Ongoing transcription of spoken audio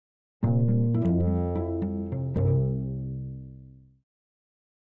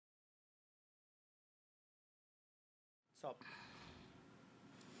So,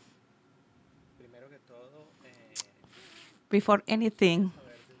 primero que todo, Before anything,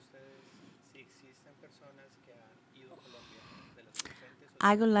 saber de ustedes si existen personas que han ido a Colombia, de los presentes o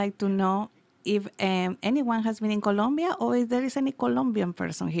I would los like to que han know aquí. if anyone has been in Colombia or if there is any Colombian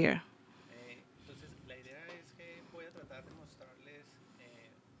person here. Entonces, la idea es que voy a tratar de mostrarles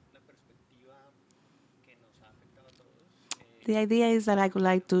una perspectiva que nos ha afectado a todos, The idea is that I would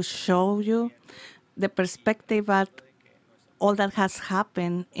like to show you entendiendo the y perspective at tratando de que nuestro all that país, has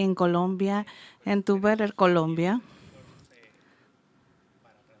happened in Colombia pues and to better tenemos y hemos Colombia. hecho esfuerzos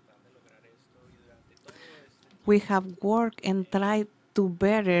para tratar de lograr esto y durante todo este We tiempo have worked and tried to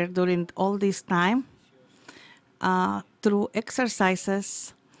better during all this time ejercicios through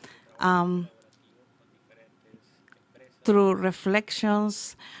exercises, de trabajo colaborativo con diferentes empresas, through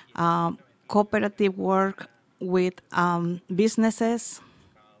reflections, um, específicamente en América cooperative work Latina, with businesses, hemos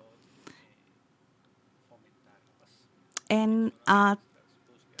buscado fomentar la paz. Es and una de nuestras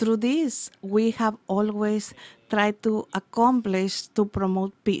búsquedas through this principales. we have always tried to accomplish to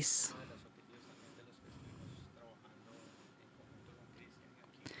promote peace. Uno de los objetivos también de los que estuvimos trabajando en conjunto con Cristian aquí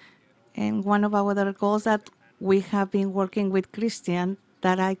estuvieron And one of our other goals súper that cercanos, we have been working with Christian,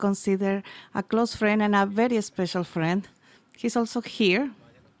 that I consider a close friend and a very special friend. He's also here. cuando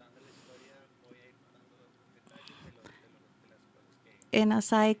vaya contando la historia voy a ir contando detalles de las cosas And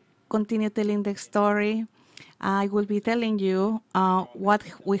as I continue telling the story, I will be telling you what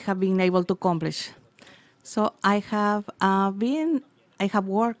we have been able to accomplish. So I have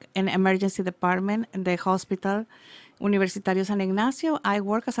worked in emergency department in the hospital, Universitario San Ignacio. I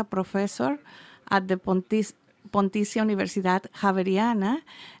work as a professor at the Pontificia Universidad Javeriana.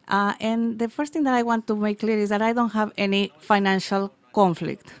 And the first thing that I want to make clear is that I don't have any financial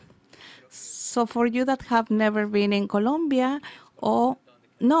conflict. So for you that have never been in Colombia or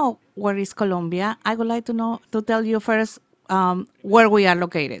know where is Colombia, I would like to know to tell you first where we are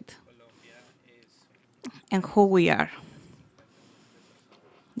located Colombia es un and who país we are. de casi 50 millones de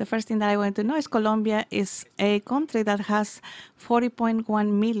personas. The first thing that I want to know is Colombia is a country that has 40.1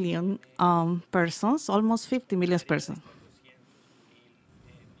 million persons, almost 50 Un million área de persons, 400.000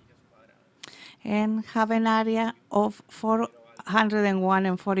 millas cuadradas and have an area y un of número alto 401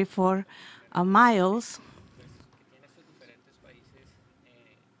 and 44 generalmente miles. pues que tiene estos diferentes países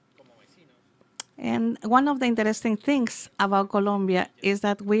como vecinos. And one of the interesting things about Colombia is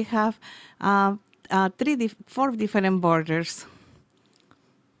that we have four different borders.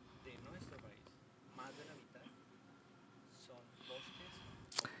 De nuestro país, más de la mitad son bosques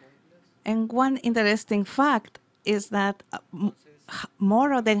o junglas. And one interesting fact is that Entonces,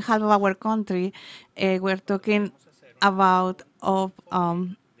 more than half of our country, we're cuando talking queremos hacer about un of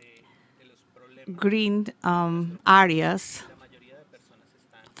enfoque de los problemas green de nuestro país, areas, la mayoría de personas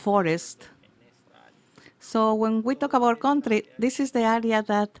están forest. viviendo en esta área. So when we talk about Toda country, esta área this is the area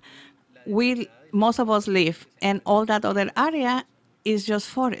that y la we densidad y la most of us población live, que se and all encuentra that other en esta area área son muy is pocos. just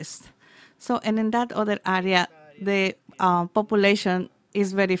forest. So and in that other area, Esta área the tiene population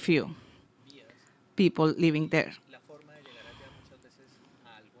is very few vías people living y there. la forma de llegar allá muchas veces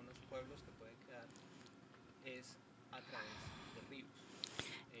a algunos pueblos que pueden quedar es a través de ríos.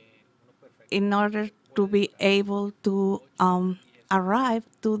 Uno In order perfectamente to puede be durar able to 8 o 10 horas arrive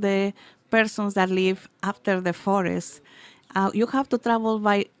to the más persons that live after the cruzando forest, ríos you have to travel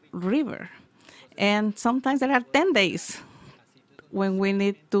by ríos. river. Entonces And sometimes there are podemos 10 llegar days a sitios donde when we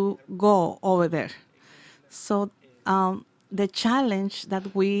need solamente to go over there. en jungla So es the challenge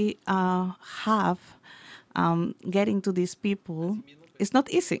that we have getting to these people asimismo pues is not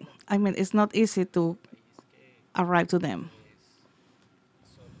easy. I mean, it's not easy to país que arrive to them.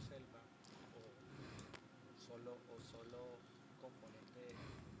 es solo selva o solo componente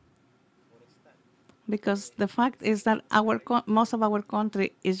forestal. Because the fact is that most of our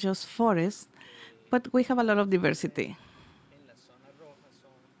country is just forest, but we have a lot of diversity. En la zona roja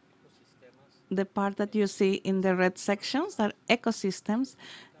son ecosistemas The part that you see in the red sections are ecosystems,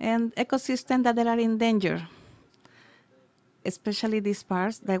 and ecosystems that are in danger, pues, al norte del especially these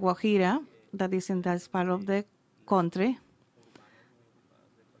parts, the Guajira, that is in this part of the country, urbanas muy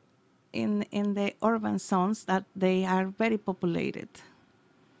ocupadas de Colombia. in the urban zones that they are very populated.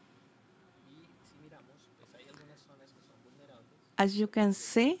 Y si miramos, pues hay algunas zonas que son vulnerables, As you can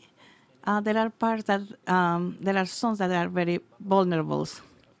see, tienen there are parts that there are zones that are very vulnerable. ser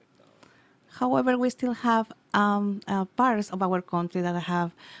afectados. However, we still have parts of our country that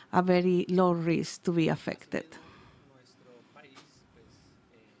have a very low risk to be affected. Asimismo, nuestro país pues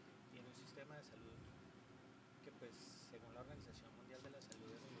tiene un sistema de salud que pues según la Organización Mundial de la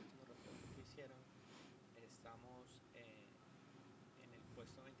Salud en el último reporte que hicieron estamos en el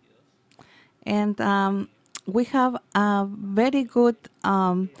puesto 22. And we have a very good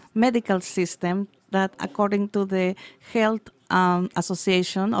medical system that, according to the Health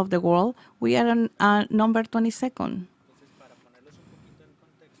Association of the World, we are on number 22nd. Entonces, para ponerlos un poquito en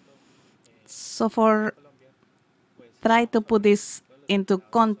contexto, So for Colombia, pues try to put this into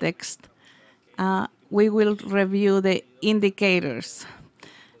context, we will review the indicators,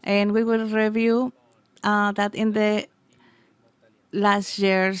 and we will review that in the last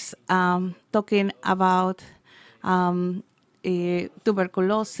years, talking about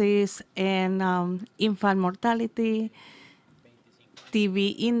tuberculosis and infant mortality,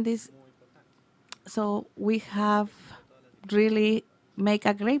 TB index. So we have really make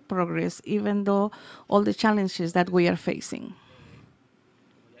a great progress, even though all the challenges that we are facing.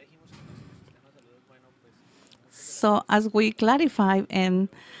 como ya dijimos que nuestro sistema de salud es bueno, pues So as we clarify and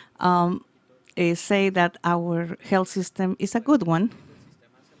say that our health system is a good one, el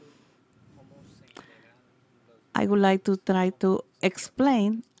sistema de salud, cómo se integran los I would like to try to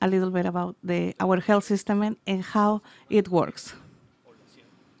explain a little bit about our health system and how it works. población,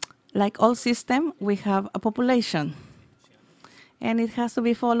 Like all system, we have a population, instituciones and it has to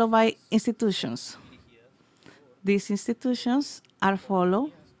be followed by institutions. dirigidas These institutions are followed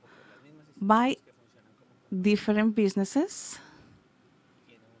o por las mismas by instituciones que funcionan como different businesses,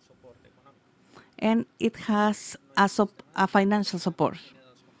 tienen un soporte económico. and it has a financial support. Tiene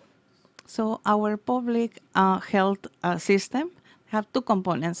dos componentes. So our public health system have two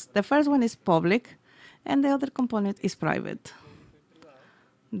components. The first one is public, and the other component is private.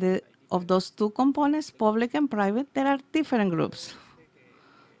 Of those two components, public and private, there are different groups. Que es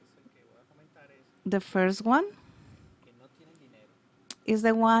el que voy a comentar es The first one que no tienen dinero is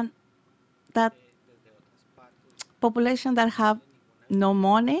the one that desde otras partes population that have no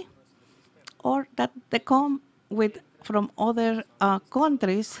money, or that they come from other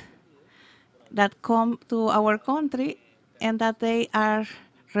countries that come to our country and that they are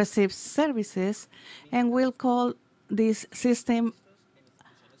receive services, and we'll call this system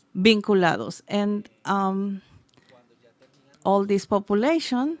vinculados. And all this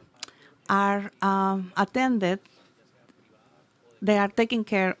population are attended. They are taken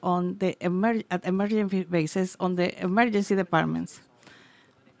care on the at emergency basis on the emergency departments.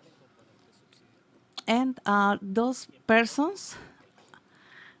 And those persons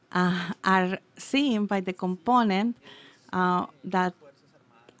are seen by the component that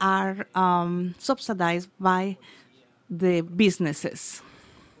are subsidized by the businesses.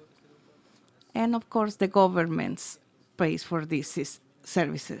 And of course, the government pays for these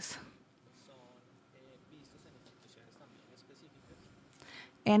services.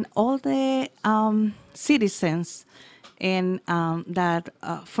 And all the citizens that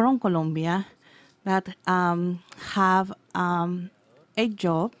from Colombia that have a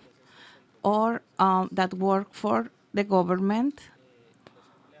job or that work for the government,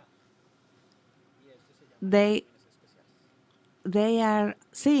 they are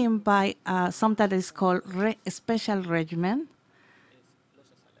seen by something that is called special regimen,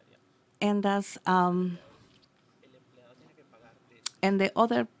 and that's and the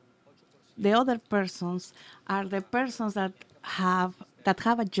other persons are the persons that have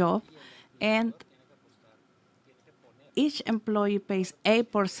a job, and each employee pays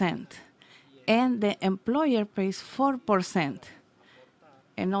 8%, and the employer pays 4%,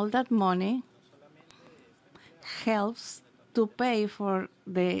 and all that money helps to pay for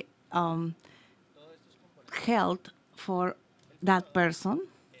the health for that person.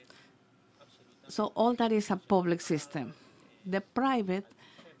 So all that is a public system. The private,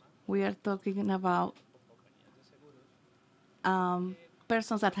 we are talking about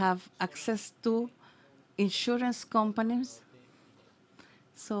persons that have access to insurance companies.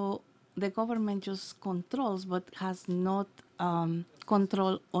 So the government just controls, but has not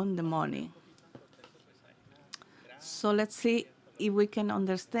control on the money. So let's see if we can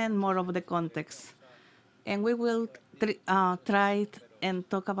understand more of the context. And we will try and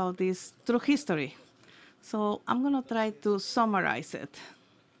talk about this through history. So I'm going to try to summarize it.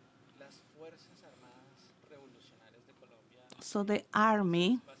 So the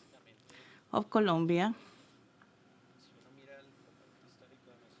Army of Colombia,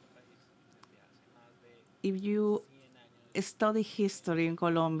 if you study history in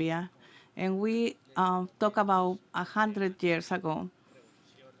Colombia, and we talk about 100 years ago,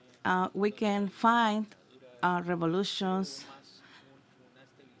 we can find revolutions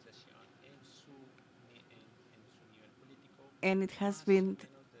and it has been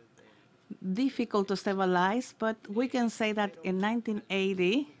difficult to stabilize, but we can say that in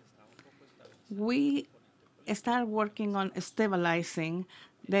 1980, we started working on stabilizing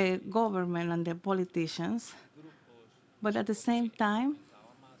the government and the politicians, But at the same time,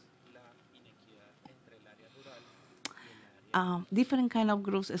 aumentaba más la inequidad entre el área rural y el área different kind of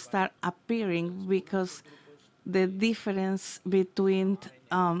groups start appearing Entonces, uno de because esos grupos the que difference between trabajaba en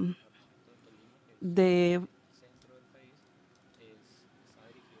el departamento de Tolima, que es the el centro del país, estaba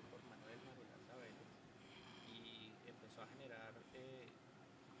dirigido por Manuel Marulanda Vélez y empezó a generar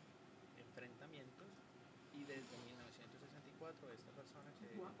enfrentamientos y desde 1964 esta persona que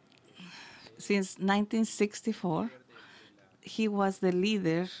es since 1964 líder de la he was the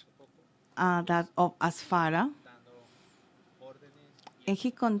leader hace poco, pues that of Asfara, dando órdenes y and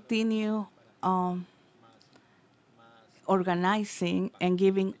he estructurando continued para generar más organizing and impacto.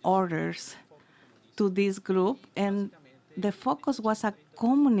 giving Ellos tenían un orders enfoque to comunista this group, y and the básicamente en focus los was a 80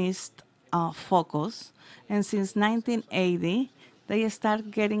 communist empezaron focus. And since a desarrollar una 1980, coalición they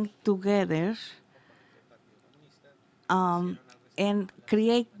start getting together con el componente del Partido Comunista y hicieron algo que se and llamaba la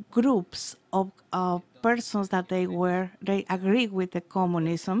create Segunda Coalición, groups of donde persons se that they agree with the incorporó no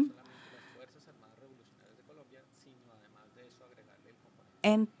communism solamente las Fuerzas Armadas Revolucionarias de Colombia, sino además de eso agregarle el componente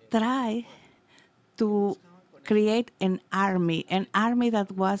del and Ejército de try Colombia. ¿Qué to buscaban con esto? create an army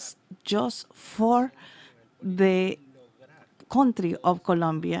that was just for Tensiones a nivel político the y lograr country of poderes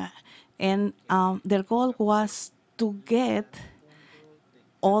Colombia. And que their goal fuera was to un get gran punto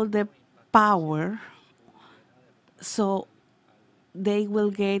de all the cambio e impacto social power que pudiera derrotar so they al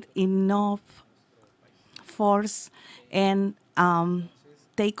will get dictador enough en nuestro país. force and Entonces,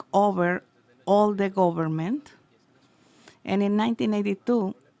 take over pues desde el all the 82 es government. donde empiezan a surgir And in más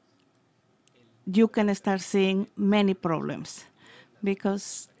 1982, problemas. you Por can ejemplo, start tenemos el seeing tema many de los problems feminicidios, las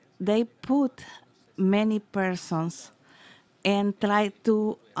because tareas que they llegaron a put más de unos 60 many persons fusilados and try que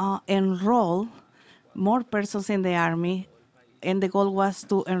to todavía enroll más de more 4.000 persons in personas the en army. todo el país And the goal was han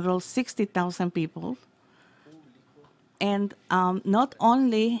to sido enroll víctimas 60,000 de people público and de not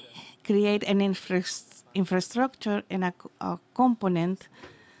only infraestructuras create an parte, infrastructure and a component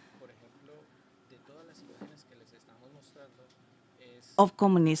por ejemplo, de todas las imágenes que les estamos mostrando, es of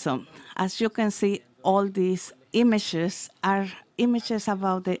communism. As you can están see, viendo all cómo these el ejército images are images agrede a las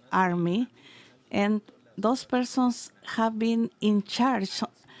about the personas que army, han dirigido and las those fuerzas persons revolucionarias have been in charge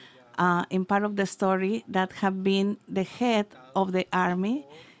han sido ya in part of the story that have been the head of afectados the army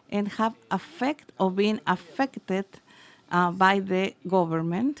o and have affect or atacados por been el gobierno affected y by están the en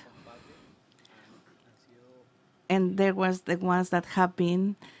government. combate, han sido And there was the ones that have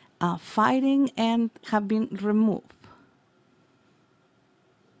been fighting and have been removed.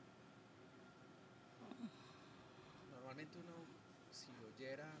 normalmente uno si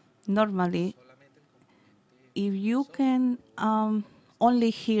oyera Normally, solamente el componente if you can filosófico del comunismo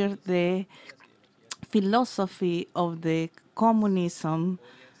only hear pensaría the que todas las ideologías philosophy of the pues communism,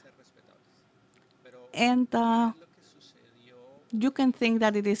 podrían ser respetables. Pero and ¿qué es lo que sucedió o you qué es can lo que think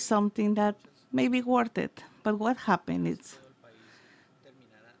that it pasó is que something that muchas may be personas worth it. But what en happened casi todo el país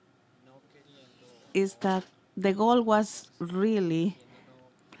terminara no queriendo o is no that the goal was identificarse o really queriendo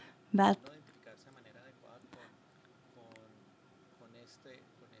that no identificarse de manera adecuada con, con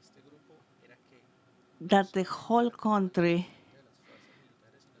este grupo era que no the solamente whole atacaba al country componente de las fuerzas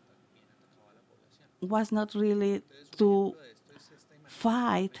militares, sino también atacaba a la población. was not really Entonces, un to ejemplo de esto es esta imagen que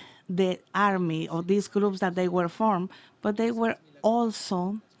ustedes fight ven, the army or se these llama groups that they were formed, but they were pescas milagrosas.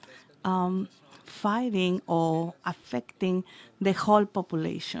 also Las pescas milagrosas son fighting pescas or ilegas affecting the normales whole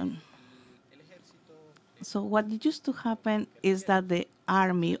population. y el ejército So what used to o happen is guerrillero that the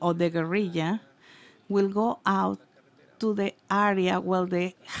army or the salía al guerrilla área will go de out la carretera to the area para where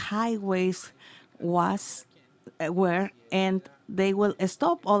the sin highways identificar quién was era quién, were, si and era they will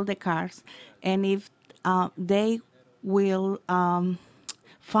stop all the cars, objetivo de and algún if they dinero will político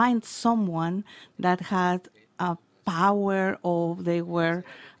find someone that had power, or they puede were ser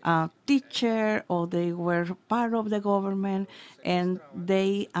algo que les a sirviera a ellos teacher, or they were part of the government, los and secuestraban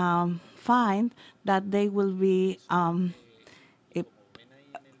they find that eso a- como ven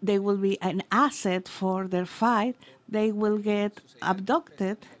ahí en they en will el be an asset for their fight. ejemplo They will get sucedía con pescas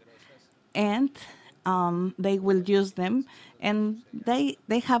abducted, milagrosas and normalmente they por will use them, delfines, eso es lo que and sucedía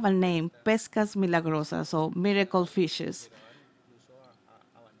they con have a name, pescas pescas milagrosas, or milagrosas miracle fishes. llegaban incluso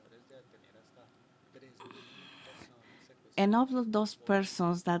a valores de tener hasta 3.000 personas And all secuestradas of those por año.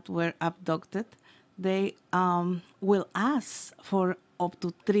 persons that were abducted, they will ask for up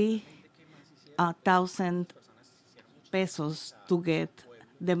to three Adicionalmente, ¿qué más hicieron? Pues thousand estas personas hicieron muchos ataques pesos to a get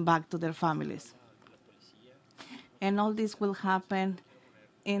pueblos, them back to their utilizaban families. la policía, And all muchas this will carreteras. Por happen aquí quiero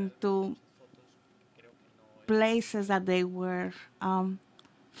poner realmente into muchas fotos que creo que no es places that necesario they were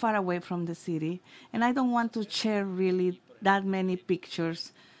far away from the city. And I don't want to hacer. share really Y por that ejemplo, many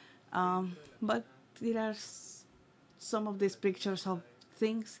pictures, dentro de la but misma there are some of these pictures of ciudades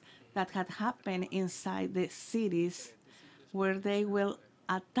things that had tenemos happened inside the cities, diferentes where they will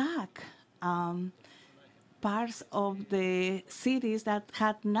attack parts of the cities that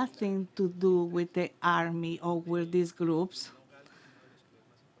had nothing to do with the army or with these groups.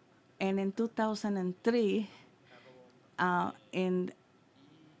 And in 2003,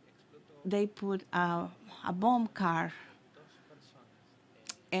 they put a bomb car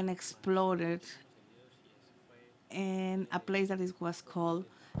and exploded in a place that was called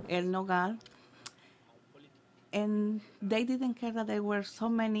El Nogal. And they didn't care that there were so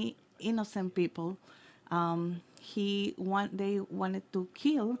many innocent people. They wanted to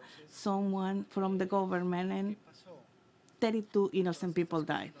kill someone from the government, and 32 innocent people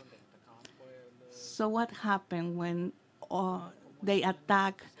died. So what happened when they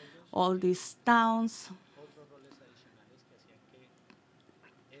attack all these towns?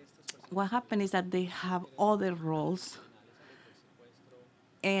 What happened is that they have other roles,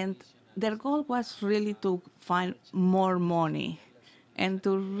 and their goal was really to find more money and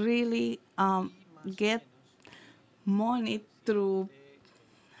to really get money through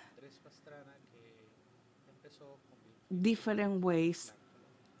different ways,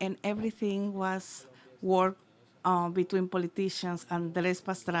 and everything was work between politicians Andrés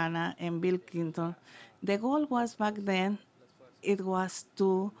Pastrana and Bill Clinton. The goal was back then, it was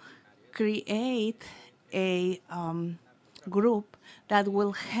to create a group that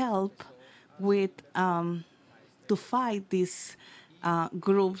will help with to fight these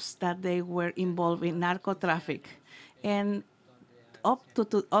groups that they were involved in narco traffic. And up to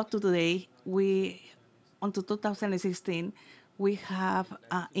today, until 2016, we have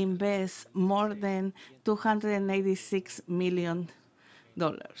invest more than $286 million.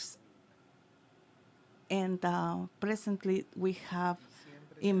 And presently, we have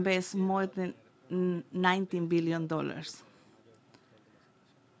invest more than $19 billion.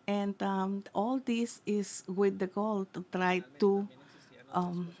 And all this is with the goal to try to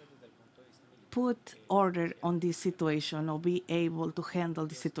put order on this situation or be able to handle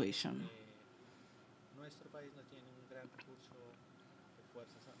the situation.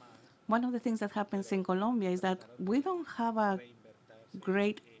 One of the things that happens in Colombia is that we don't have a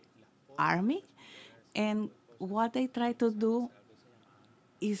great army, and what they try to do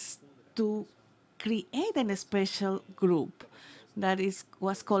is to create a special group that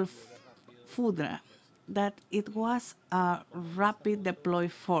was called FUDRA, that it was a rapid deploy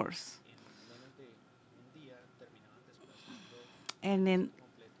force. And in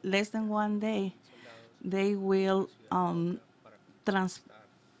less than one day, they will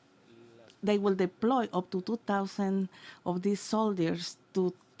deploy up to 2,000 of these soldiers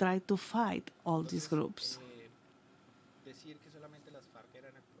to try to fight all these groups.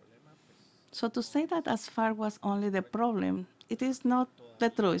 So to say that as FARC was only the problem, it is not the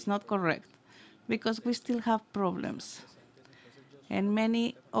truth, it's not correct, because we still have problems. And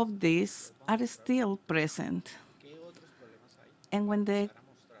many of these are still present. And when the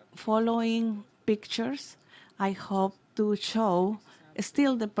following pictures, I hope to show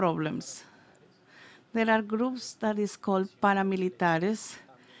still the problems. There are groups that is called paramilitares,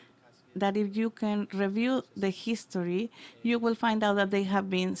 that if you can review the history, you will find out that they have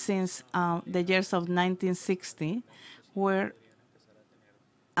been since the years of 1960, where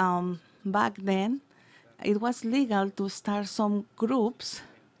back then it was legal to start some groups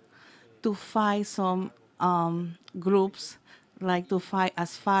to fight some groups, like to fight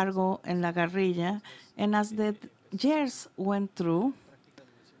as Fargo and La Guerrilla. And as the years went through,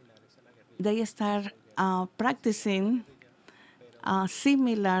 they start practicing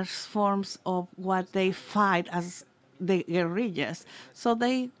similar forms of what they fight as the guerrillas. So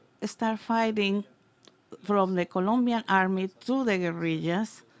they start fighting from the Colombian army to the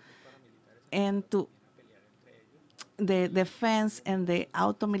guerrillas, and to the defense and the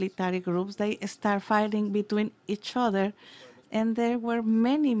auto military groups, they start fighting between each other, and there were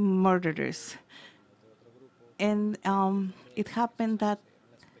many murderers. And it happened that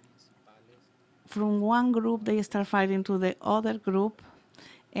from one group they start fighting to the other group,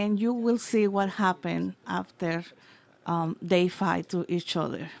 and you will see what happened after they fight to each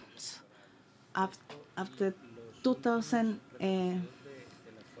other. After 2000,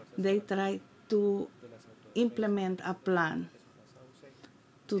 they tried to implement a plan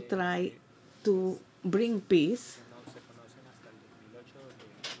to try to bring peace.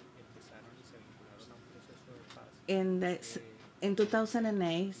 In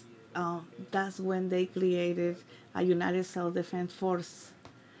 2008, that's when they created a United Self-Defense Force,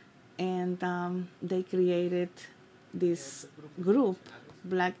 and they created this group,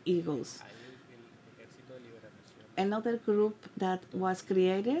 Black Eagles. Another group that was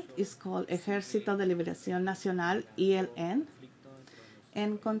created is called Ejército de Liberación Nacional, ELN,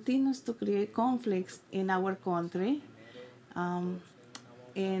 and continues to create conflicts in our country.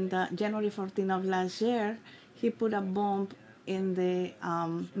 In January 14 of last year, he put a bomb in the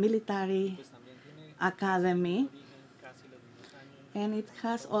military academy, and it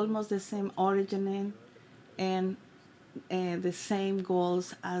has almost the same origin and the same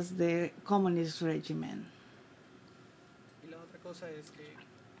goals as the communist regime.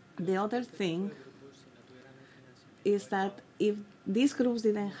 The other thing is that if these groups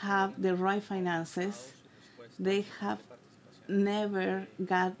didn't have the right finances, they have never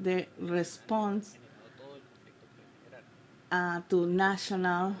got the response to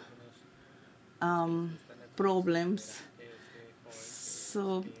national problems.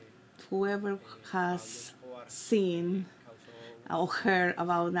 So whoever has seen or heard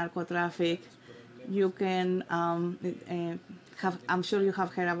about narcotraffic, you can I'm sure you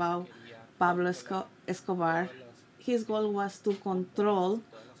have heard about Pablo Escobar. His goal was to control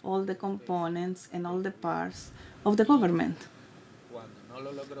all the components and all the parts of the government.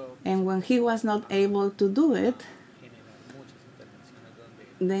 And when he was not able to do it,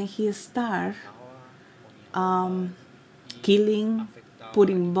 then he started killing,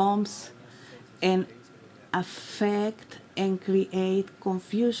 putting bombs, and affect and create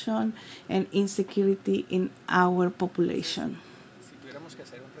confusion and insecurity in our population.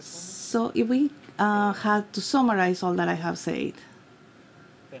 So if we had to summarize all that I have said,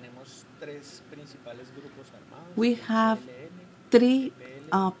 we have three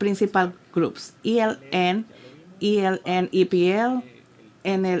principal groups: ELN, EPL,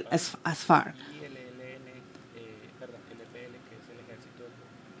 and el ASFAR.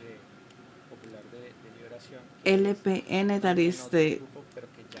 LPN, that is the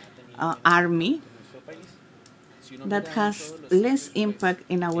army, that has less impact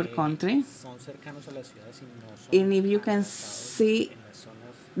in our country. And if you can see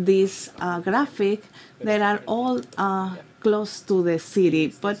this graphic, they are all close to the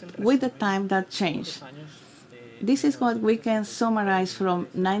city, but with the time that changed. This is what we can summarize from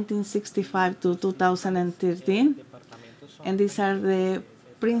 1965 to 2013, and these are the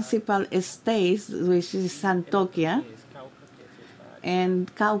principal states, which is Santoquia and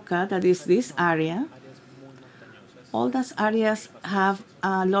Cauca, that is this area. All those areas have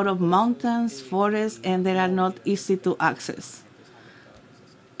a lot of mountains, forests, and they are not easy to access.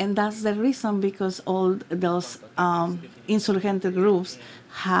 And that's the reason, because all those insurgent groups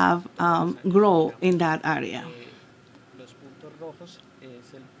have grown in that area.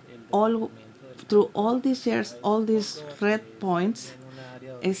 Through all these years, all these red points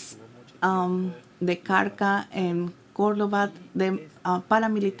is the Carca and Cordoba. The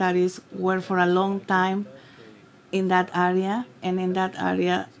paramilitaries were for a long time in that area, and in that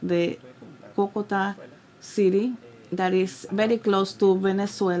area, the Cocota city, that is very close to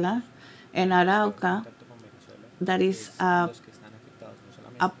Venezuela, and Arauca, that is a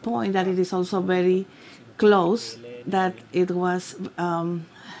point that it is also very close, that it was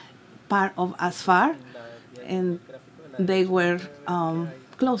part of ASFAR, and they were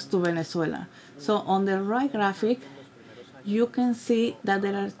close to Venezuela. So on the right graphic, you can see that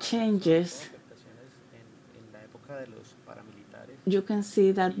there are changes. You can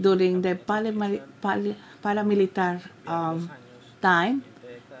see that during the paramilitary time,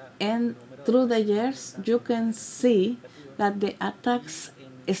 and through the years, you can see that the attacks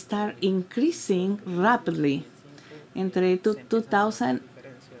start increasing rapidly. Entre 2000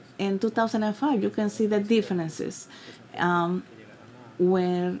 and 2005, you can see the differences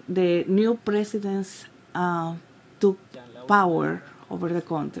where the new presidents took power over the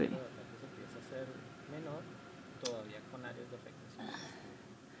country.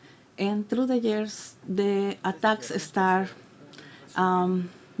 And through the years, the attacks start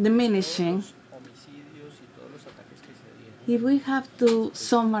diminishing. If we have to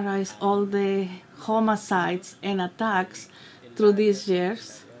summarize all the homicides and attacks through these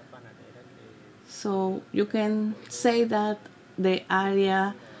years, so you can say that the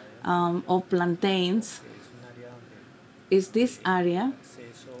area of plantains is this area.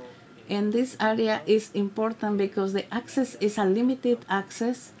 And this area is important because the access is a limited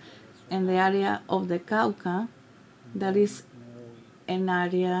access. In the area of the Cauca, that is an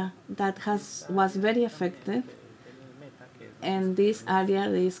area that was very affected. And this area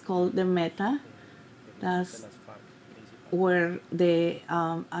is called the Meta. That's where the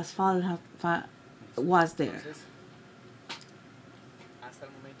asphalt was there.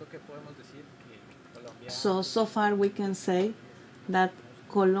 So far we can say that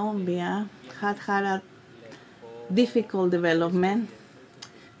Colombia had a difficult development,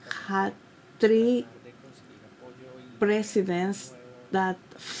 had three presidents that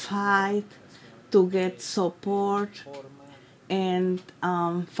fight to get support and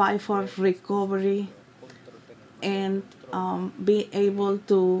fight for recovery and be able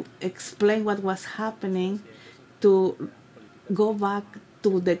to explain what was happening to go back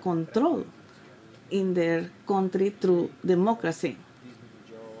to the control in their country through democracy.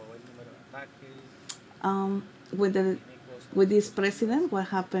 With this president, what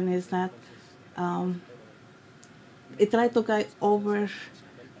happened is that it tried to get over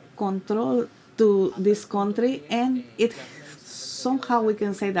control to this country, and it somehow we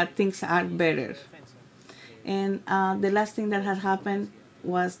can say that things are better. And the last thing that had happened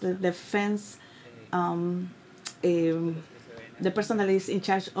was the defense, the person that is in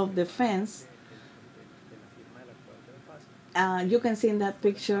charge of defense. You can see in that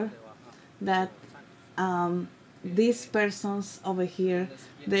picture that these persons over here,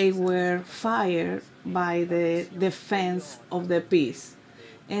 they were fired by the defense of the peace.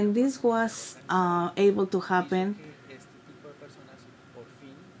 And this was able to happen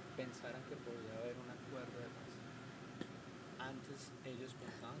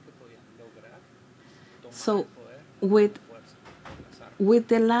so with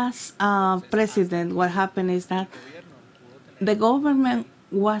the last president, what happened is that the government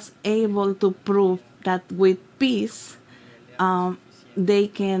was able to prove that with peace, they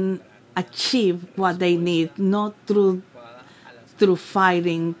can achieve what they need, not through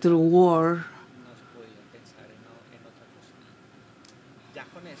fighting, through war.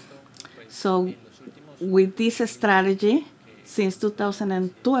 So with this strategy, since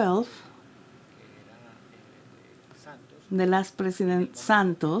 2012, the last president,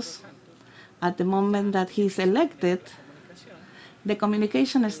 Santos, at the moment that he's elected, the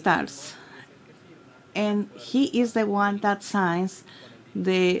communication starts. And he is the one that signs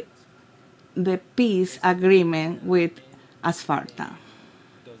the peace agreement with Asfarta.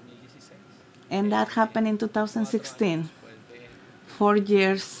 And that happened in 2016, 4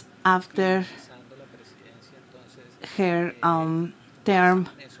 years after her term.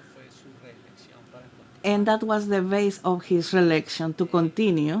 And that was the base of his reelection, to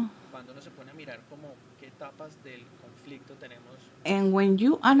continue. And when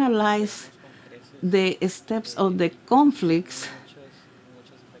you analyze the steps of the conflicts,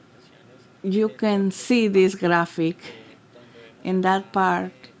 you can see this graphic in that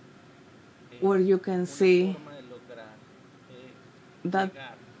part where you can see that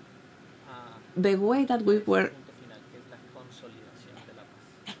the way that we were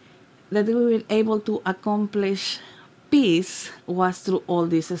able to accomplish peace was through all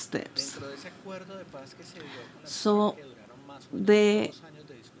these steps. So the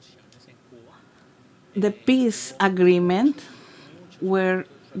peace agreement, where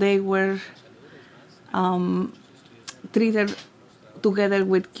they were treated together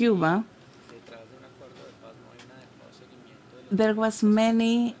with Cuba, there was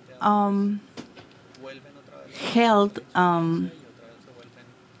many health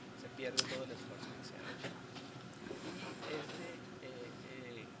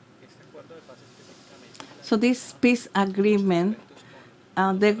so this peace agreement,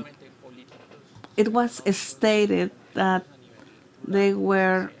 it was stated that there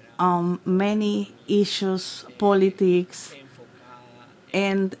were many issues, politics,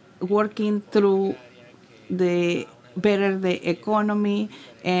 and working through the economy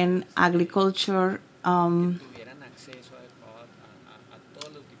and agriculture,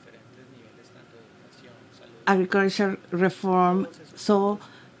 agriculture reform, so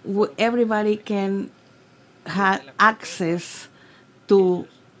everybody can have access to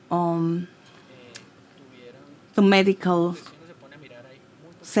medical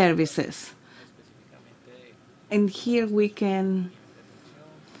services. And here we can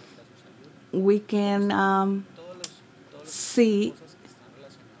see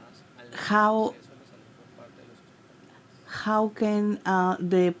how can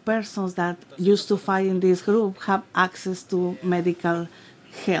the persons that used to fight in this group have access to medical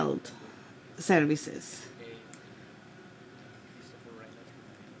health services.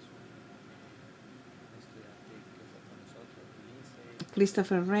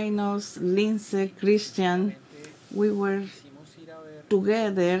 Christopher Reynolds, Lindsay, Christian, we were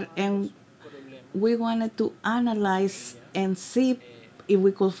together and we wanted to analyze and see if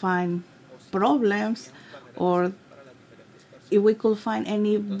we could find problems or if we could find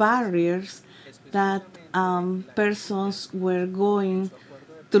any barriers that persons were going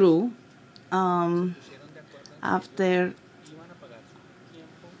through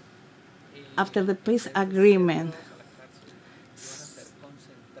after the peace agreement, llevados a la cárcel iban a ser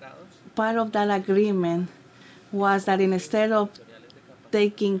concentrados part of that agreement was that instead of territoriales de capacitación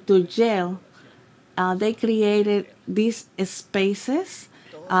taking to jail, población. they created these spaces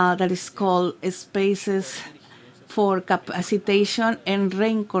that is called spaces Dirigidos a for capacitation and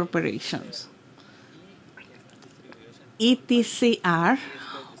reincorporations. y que están distribuidos en todo el país. ETCR, Y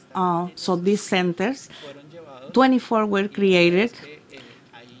después de estar en so these centers, fueron llevados 24 were y la idea created, es que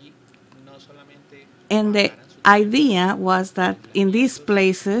ahí no solamente and the pagaran su idea was that in these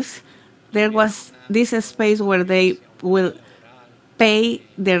places there was this space where they will laboral, pay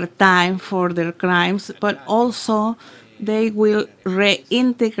their time for their crimes, but also they will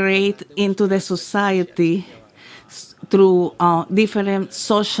reintegrate into the society through different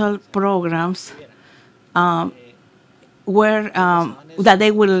social programs where that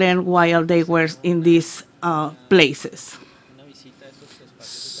they will learn while they were in these places. una visita a estos espacios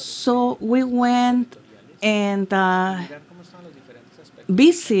So we went and mirar cómo estaban los diferentes aspectos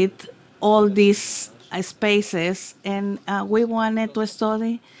visit all these spaces, and we wanted to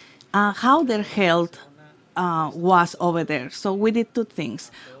study how their health was over there. So we did two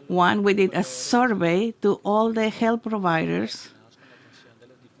things. One, we did a survey to all the health providers relacionados con la atención de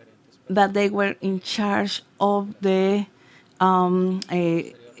los diferentes that they were in charge of the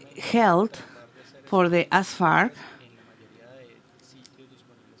health for the ASFAR, en la mayoría de sitios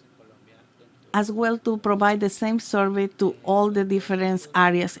disponibles en Colombia dentro as well to provide the same survey to all the different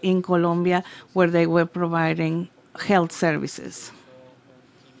areas in Colombia where they were providing health services.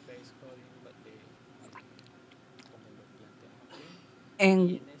 un team-based coding como lo planteamos aquí. Y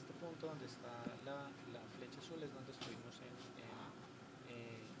And en este punto donde está la flecha azul es donde estuvimos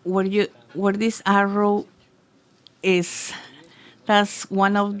where this arrow is, that's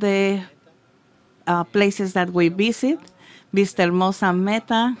one of the places that we visit. Vista Hermosa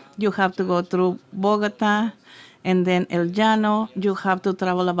Meta, you have to go through Bogotá, and then El Llano, you have to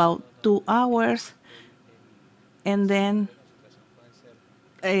travel about 2 hours, and then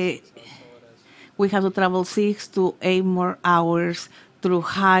we have to travel 6 to 8 more hours through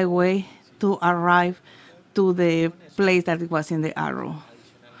highway to arrive to the place that it was in the arrow.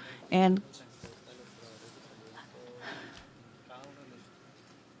 And cada uno de los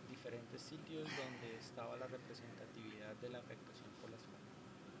diferentes sitios donde estaba la representatividad de la afectación por las FARC.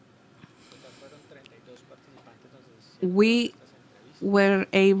 Total fueron 32 participantes donde se hicieron we estas entrevistas, were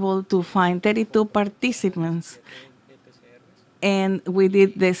able to find 32 participants, ETCRs, and we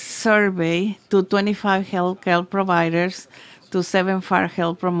did the survey to 25 healthcare providers, to 7 FAR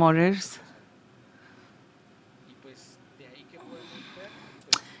health promoters, y pues de ahí que podemos ver,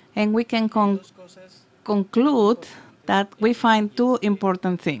 pues and we can dos cosas, conclude that we find two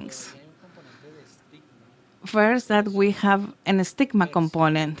important things. y hay un componente de estigma First, that we have a stigma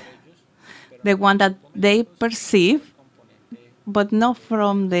component, ellos, the one that they perceive, componente but not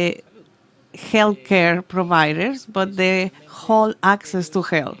from the healthcare providers, but the whole access to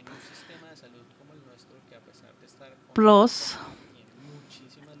health. en un sistema de salud como el nuestro que a pesar de estar Plus, tiene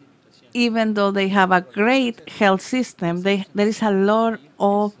muchísimas limitaciones, even though they have a great health system, there is a lot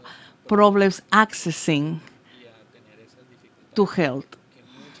of problems accessing y a tener esas dificultades to health. que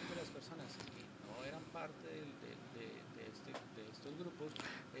muchas de las personas que no eran parte de estos grupos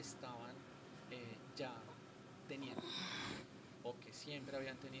estaban ya teniendo o que siempre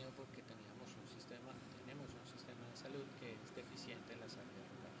habían tenido porque tenemos un sistema de salud que es deficiente en las áreas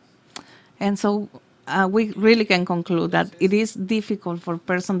rurales. And so we really can conclude that it is difficult for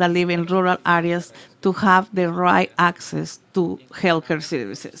persons that live in rural areas to have the right access to healthcare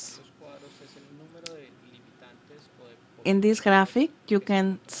services. Los cuadros es el número de limitantes o de In this graphic, you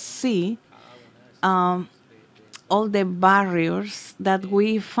can see cada una de all the barriers that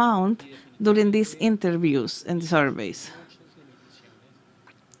we found during these interviews and surveys. muchas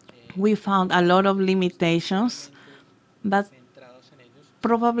limitaciones We found a lot of limitations, but centrados en ellos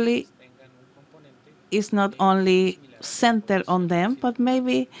probably tengan un componente it's not only centered on them, but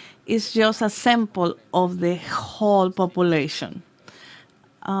maybe it's just a sample of the whole population.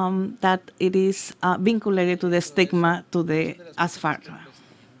 That it is vinculated to the stigma to the ASFAR. pues tenían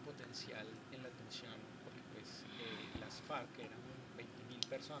un potencial en la atención porque pues las FARC eran 20.000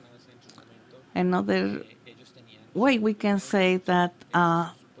 personas en su momento, Another ellos tenían way we can say that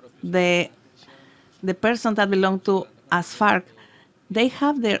sus propios the person that belong to ASFAR, they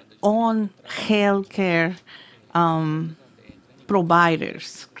have their own healthcare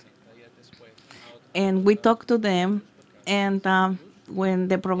providers. 60 días después a otros And we talk to them, and when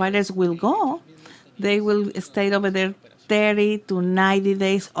the providers will go, they will stay over there 30 to 90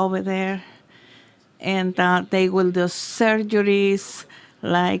 days over there, and they will do surgeries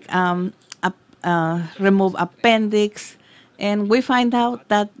like a remove appendix. And we find out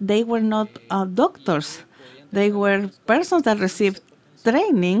that they were not doctors. They were persons that received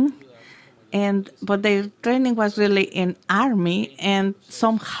training, but their training was really in army, and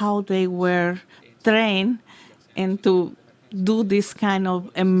somehow they were trained and to do this kind of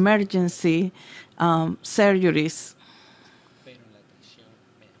emergency surgeries. pero en la atención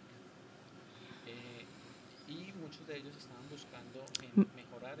médica. Y muchos de ellos estaban buscando en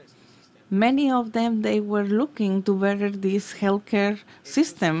mejorar este sistema. Many of them, they were looking to better this healthcare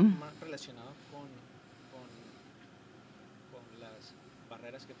system. Más relacionado con las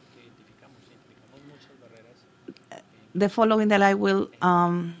barreras que identificamos. Identificamos muchas barreras. The following that I will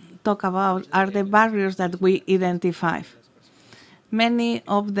talk about are the barriers that we identify. Many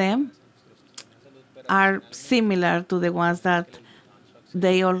of them are similar to the ones that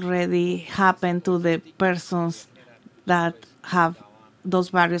they already happen to the persons that have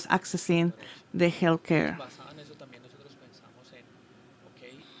those barriers accessing the healthcare. Basado en eso también nosotros pensamos en, ok,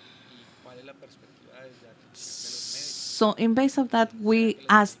 ¿y cuál es la perspectiva desde la atención de los médicos? So in base of that, we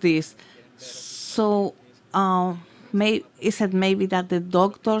ask this. So is it maybe that the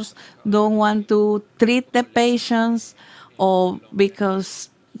doctors don't want to treat the patients, or because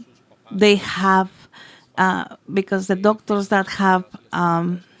they have, because the doctors that have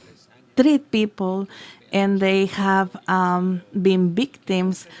treat people and they have been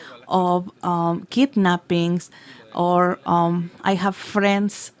victims of kidnappings, or I have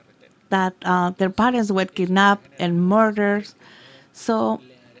friends that their parents were kidnapped and murdered. So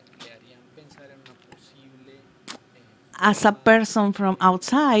as a person from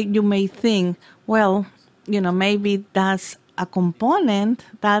outside, you may think, well, maybe that's a component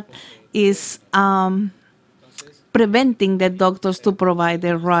that is preventing the doctors to provide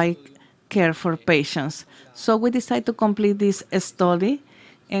the right care for patients. So we decided to complete this study,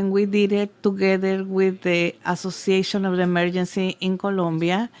 and we did it together with the Association of the Emergency in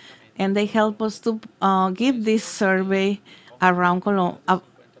Colombia, and they helped us to give this survey around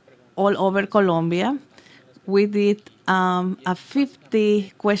all over Colombia. We did a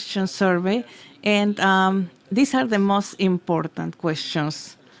 50-question survey, and these are the most important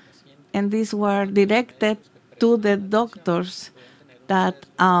questions. And these were directed to the doctors that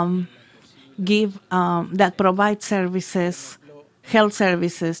that provide services, health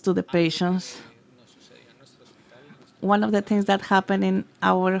services to the patients. One of the things that happened in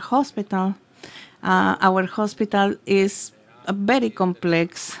our hospital is very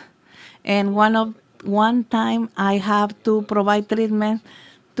complex, and one time I have to provide treatment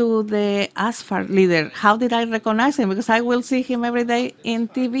to the ASFAR leader. How did I recognize him? Because I will see him every day in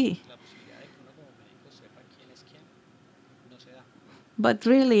TV. But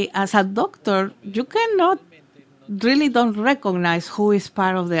really, as a doctor, you cannot really don't recognize who is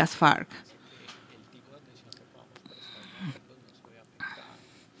part of the ASFAR.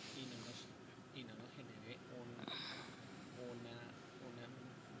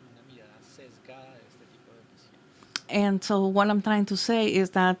 And so what I'm trying to say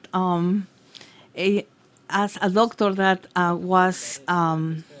is that as a doctor that was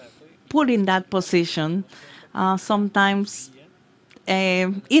put in that position, sometimes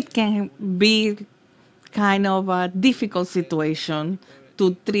it can be kind of a difficult situation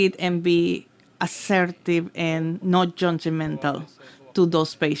to treat and be assertive and not judgmental to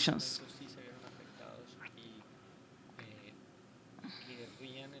those patients.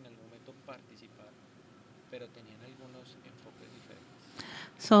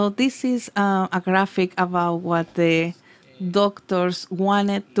 So this is a graphic about what the doctors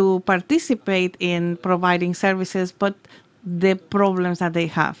wanted to participate in providing services, but the problems that they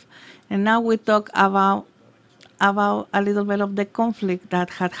have. And now we talk about a little bit of the conflict that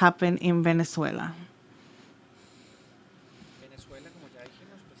had happened in Venezuela.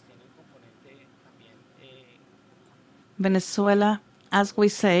 Venezuela, as we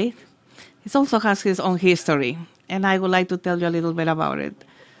say, it also has its own history, and I would like to tell you a little bit about it.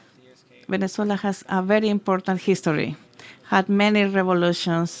 Venezuela has a very important history, had many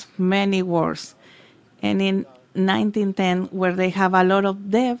revolutions, many wars, and in 1910, where they have a lot of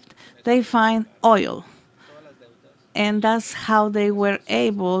debt, they find oil. And that's how they were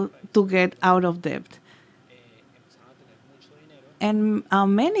able to get out of debt. And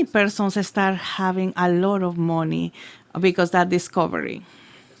many persons start having a lot of money because of that discovery.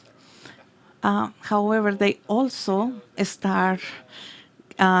 However, they also start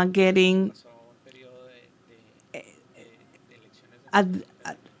getting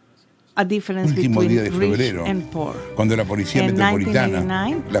a difference between rich and poor. Cuando la Policía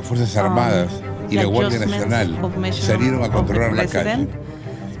Metropolitana, las Fuerzas Armadas y la Guardia Nacional salieron a controlar la calle,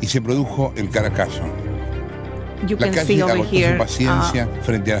 y se produjo el Caracazo. You La can calle see over agotó su here paciencia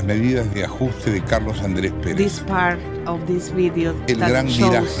frente a las medidas de ajuste de Carlos Andrés this Pérez. part of this video El that gran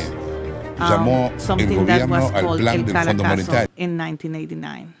shows viraje llamó el something that gobierno was al called plan El del Fondo Caracazo Monetario. in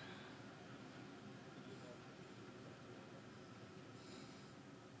 1989.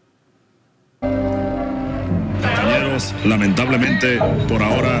 Compañeros, lamentablemente, por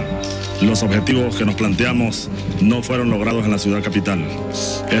ahora, los objetivos que nos planteamos no fueron logrados en la ciudad capital.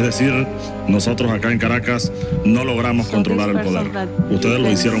 Es decir, nosotros acá en Caracas no logramos controlar el poder. Ustedes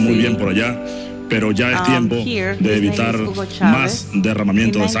lo hicieron muy bien por allá, pero ya es tiempo de evitar más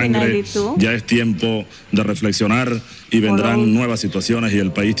derramamiento de sangre, ya es tiempo de reflexionar y vendrán nuevas situaciones y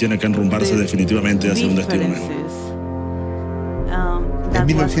el país tiene que enrumbarse definitivamente hacia un destino mejor. En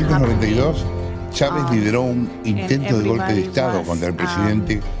 1992, Chávez lideró un intento de golpe de Estado contra el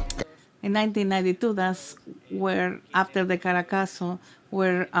presidente. In 1992, that's where, after the Caracazo,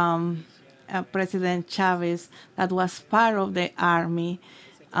 where President Chavez, that was part of the army,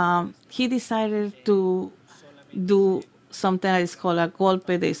 he decided to do something that is called a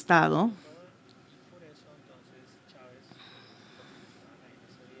golpe de Estado.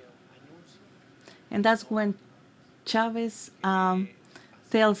 And that's when Chavez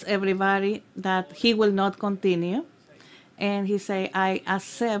tells everybody that he will not continue. And he say, I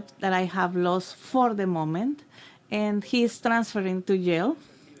accept that I have lost for the moment. And he is transferring to jail.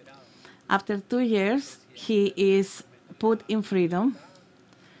 After 2 years, he is put in freedom.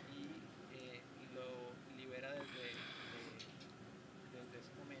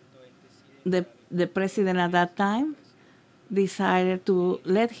 The president at that time decided to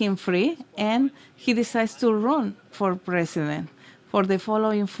let him free, and he decides to run for president. For the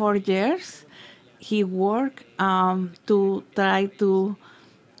following 4 years, he worked to try to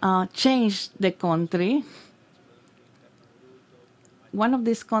change the country. One of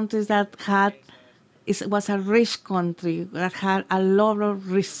these countries that was a rich country that had a lot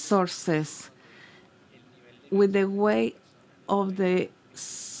of resources, with the way of the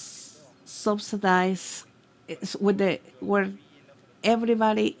subsidized, where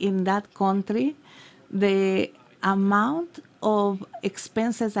everybody in that country, the amount of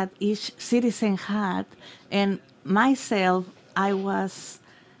expenses that each citizen had, and myself, I was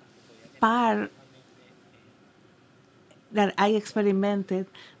part that I experimented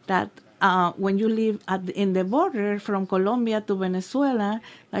that when you live in the border from Colombia to Venezuela,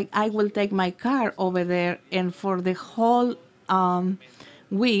 like I will take my car over there, and for the whole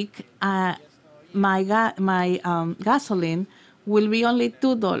week, my gasoline will be only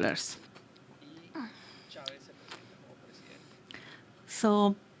 $2.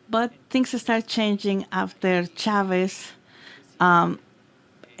 So, but things start changing after Chavez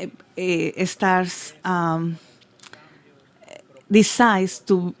decides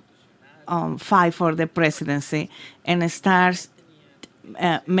to fight for the presidency and starts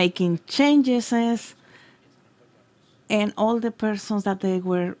making changes, and all the persons that they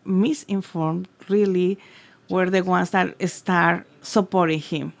were misinformed really were the ones that start supporting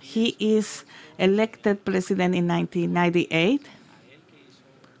him. He is elected president in 1998.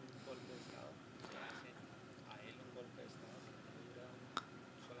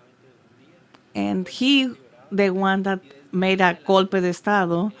 And he, the one that made a golpe de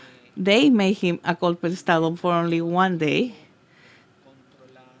Estado, they made him a golpe de Estado for only 1 day.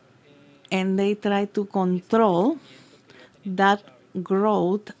 And they tried to control that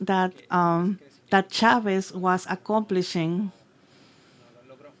growth that that Chavez was accomplishing,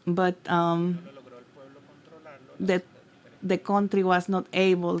 but the country was not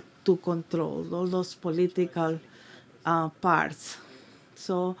able to control all those political parts.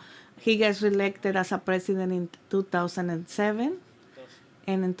 So he gets reelected as a president in 2007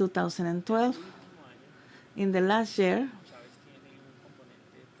 and in 2012. In the last year,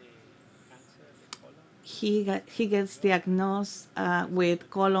 he gets diagnosed with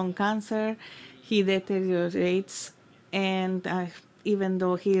colon cancer. He deteriorates, and even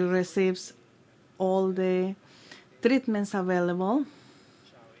though he receives all the treatments available,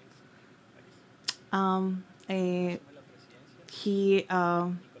 he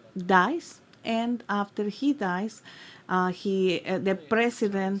dies. And after he dies, the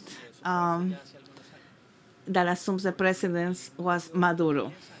president that assumes the presidency was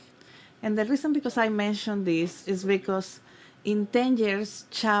Maduro. And the reason because I mention this is because in 10 years,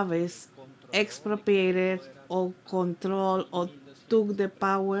 Chavez expropriated or controlled or took the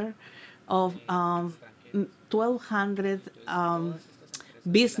power of 1,200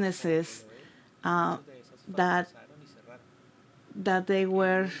 businesses that they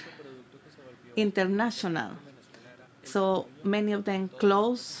were international. So many of them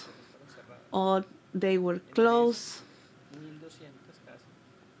closed, or they were closed. 1.200 casi,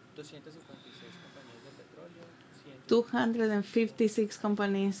 256 compañías de petróleo, 256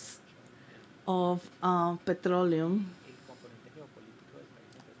 companies of petroleum. el componente geopolítico del país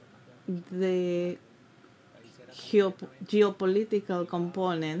empezó a cambiar. The El país era geopolitical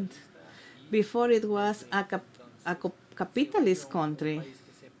component. Before it was a capitalist un country. país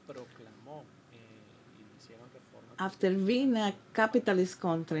que se proclamó y hicieron reformas After being a capitalist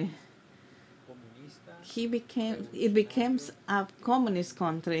country, comunista, it became a communist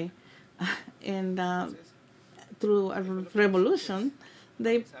country, and through a revolution,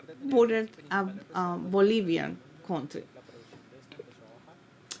 they put it a Bolivian country. la producción de esta empezó a bajar.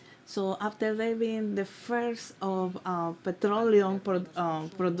 So after they being the first of petroleum producers,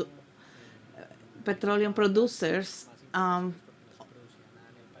 Porque no se producía nada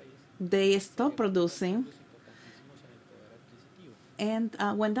en el país. they stopped producing. Importantísimos en el poder adquisitivo. And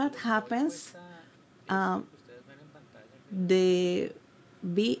when that happens, Esto que ustedes ven en pantalla, the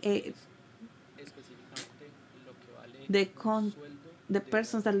VA, específicamente lo que vale the un sueldo the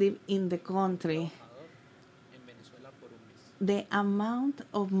persons that live in the country, trabajador en Venezuela por un mes. the amount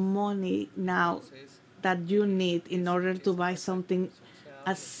of money now that you need in order to buy something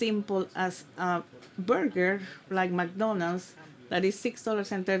as simple as a burger like McDonald's that is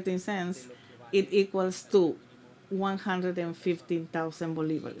 $6.13, it equals to 115,000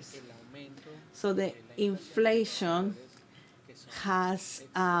 bolivares. El aumento So the inflation has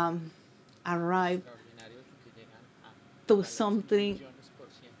arrived extraordinario que llegan a to something millones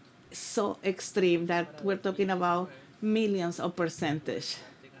 %. so extreme that we're talking about millions of percentage.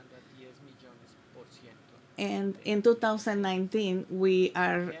 Llegando a 10 millones %. And in 2019, we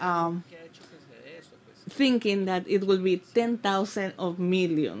are ¿Qué ha hecho que se dé esto? Pues thinking that it will be 10,000 of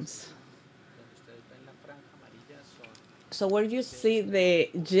millions. donde ustedes ven la franja amarilla son So where you see the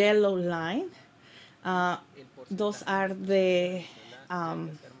yellow line, el those porcentaje are de the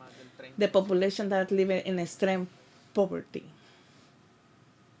ser más del 30%. the population that live in extreme poverty.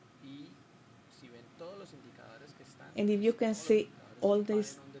 Y si ven todos los indicadores que están, And if you can see all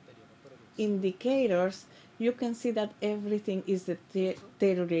these un deterioro progresivo. indicators, you can see that everything is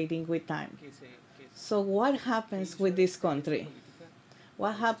deteriorating with time. Que So what happens with this country?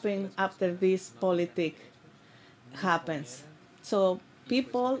 What happened after this politic happens? So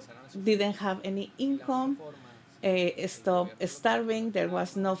people didn't have any income, stopped starving, there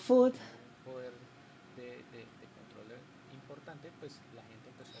was no food. poder de control importante, pues la gente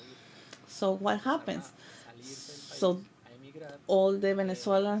empezó a huir, So what happens? salirse del país, So a emigrar. all the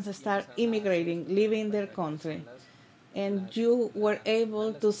Venezuelans start immigrating, leaving their country. And you were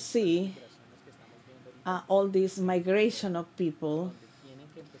able to see all this migration of people. Tienen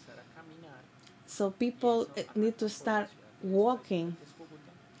que empezar a caminar So people need to start walking. es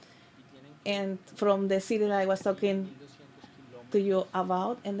Bogotá y tienen And from the city that I was talking 1.200 to kilómetros you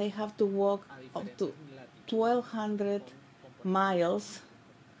about, and they have to walk up to 1,200 miles.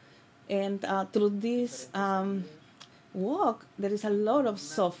 And through this walk, there is a lot of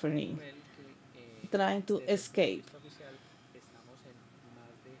suffering, trying to escape. oficial estamos en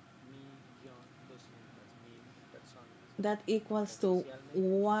más de 1.200.000 personas That equals to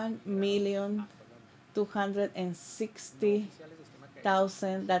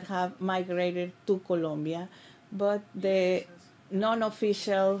 1,260,000 that have migrated to Colombia, but the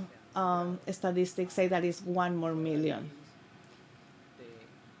non-official statistics say that it's 1 more million. de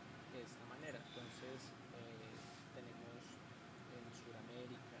esta manera. Entonces tenemos en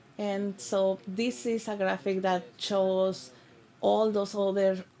Sudamérica, And so this is a graphic that shows all those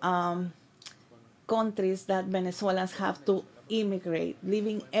other countries that Venezuelans have to immigrate,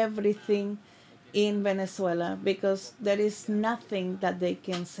 leaving everything in Venezuela because there is nothing that they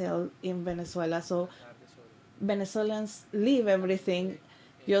can sell in Venezuela. So Venezuelans leave everything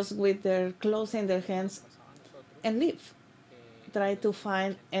just with their clothes in their hands and leave. Try to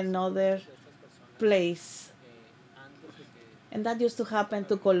find another place. And that used to happen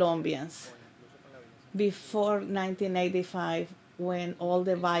to Colombians before 1985 when all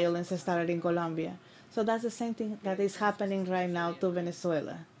the violence started in Colombia. So that's the same thing that is happening right now to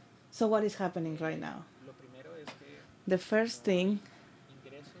Venezuela. So what is happening right now? lo primero es que The first thing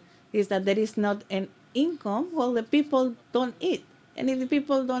ingresos is that there is not an income. Well, the people don't eat. And if the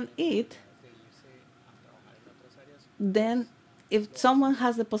people don't eat, de irse a trabajar en otras áreas, then if someone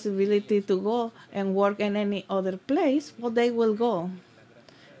has the possibility to go and work in any other place, well, they will go.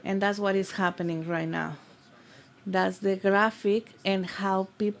 And that's what is happening right now. That's the graphic and how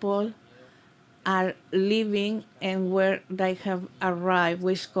people are living and where they have arrived,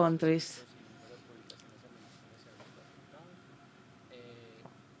 which countries.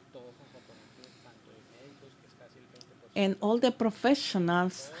 and all the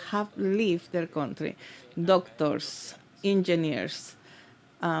professionals have left their country, doctors, engineers,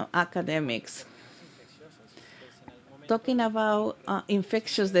 academics. Talking about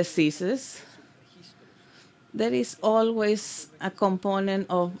infectious diseases, there is always a component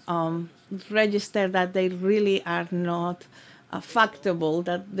of register that they really are not factable,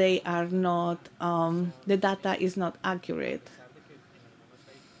 that they are not, the data is not accurate.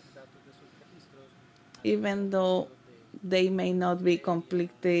 Even though they may not be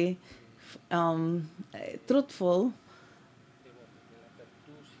completely truthful.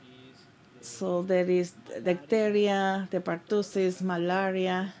 So there is diphtheria, the pertussis,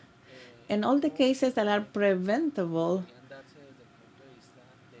 malaria, and all the cases that are preventable.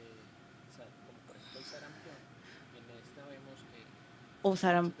 O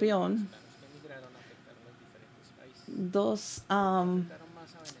sarampión, those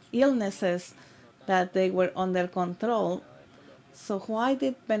illnesses that they were under control. So why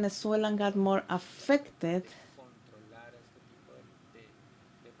did Venezuela get more affected?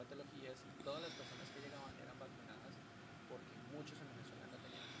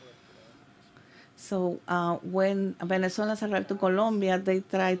 So when Venezuelans arrived to Colombia,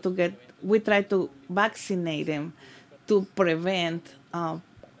 we tried to vaccinate them to prevent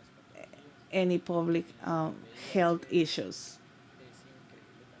any public health issues.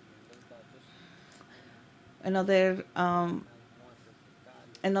 Another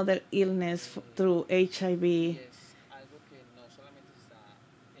illness through HIV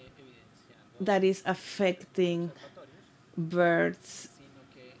that is affecting birds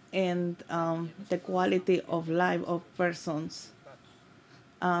and the quality of life of persons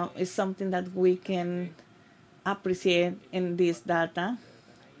is something that we can appreciate in this data.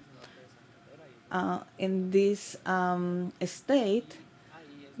 In this state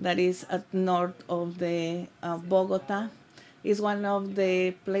that is at north of the Bogotá is one of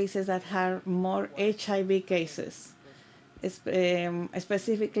the places that have more HIV cases.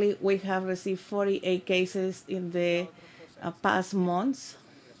 Specifically, we have received 48 cases in the past months.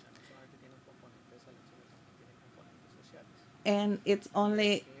 And it's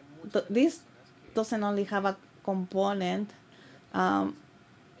only, this doesn't only have a component of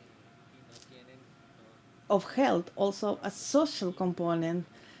health, also a social component.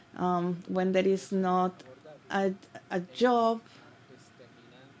 When there is not a job,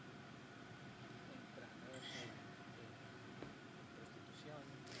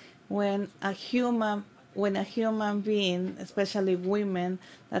 when a human being, especially women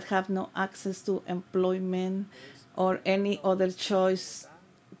that have no access to employment or any other choice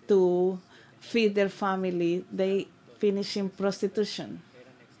to feed their family, they finish in prostitution.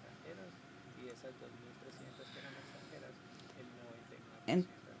 And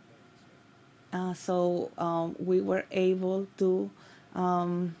so we were able to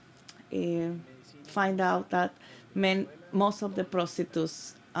find out that most of the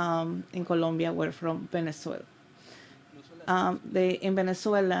prostitutes in Colombia were from Venezuela. In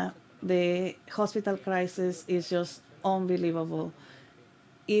Venezuela, the hospital crisis is just unbelievable.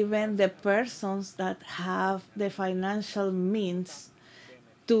 Even the persons that have the financial means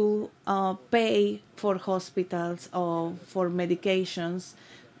to pay for hospitals or for medications,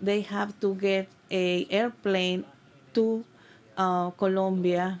 they have to get an airplane to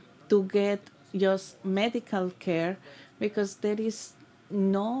Colombia to get just medical care, because there is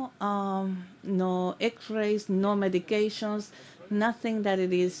no x-rays, no medications, nothing that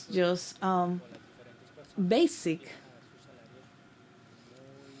it is just basic.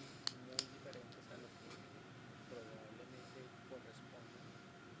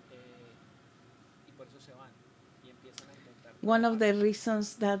 One of the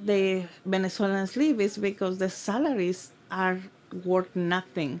reasons that the Venezuelans leave is because the salaries are worth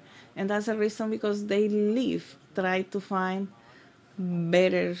nothing. And that's the reason because they leave, try to find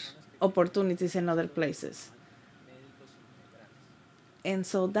better opportunities in other places. And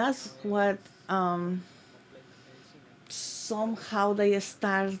so that's what somehow they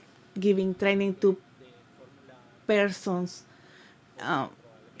start giving training to persons.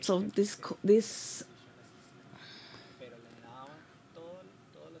 So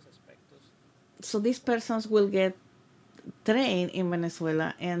these persons will get trained in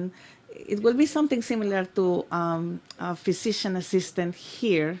Venezuela, and it will be something similar to a physician assistant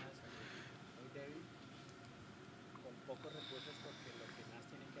here.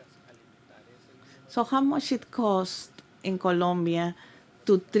 So how much it costs in Colombia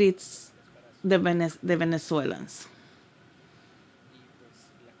to treat the Venezuelans?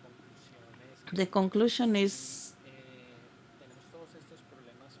 The conclusion is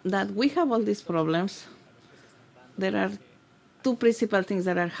that we have all these problems. there are two principal things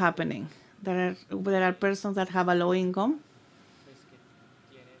that are happening. There are persons that have a low income.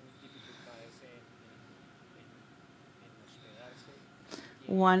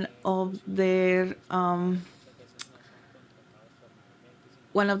 One of their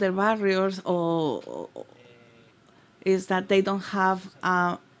barriers is that they don't have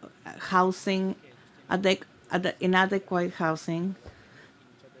housing, inadequate housing,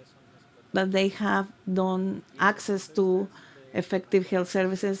 that they have no access to effective health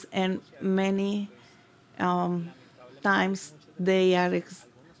services, and many times they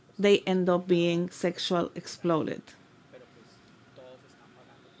end up being sexually exploited.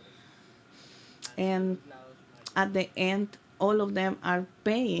 And at the end, all of them are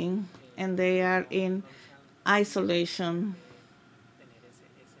paying, and they are in isolation,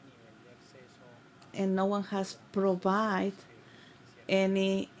 and no one has provided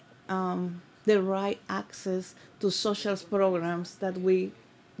any the right access to social programs that we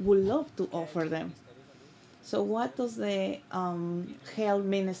would love to offer them. So what does the health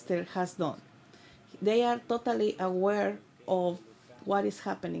minister has done? They are totally aware of what is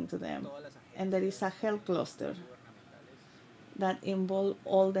happening to them, and there is a health cluster that involve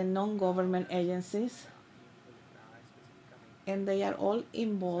all the non-government agencies, and they are all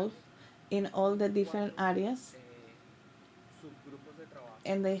involved in all the different areas,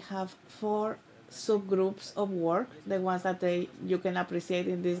 and they have 4 subgroups of work, the ones that you can appreciate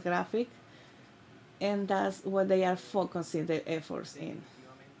in this graphic, and that's what they are focusing their efforts in.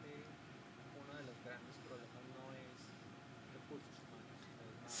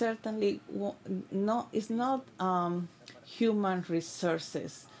 Certainly, no, it's not human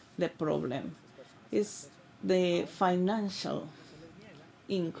resources the problem. It's the financial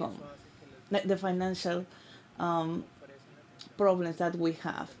income, the financial problems that we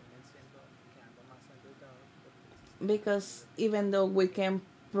have. Because even though we can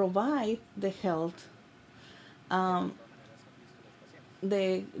provide the health,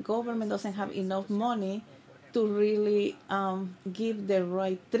 the government doesn't have enough money to really give the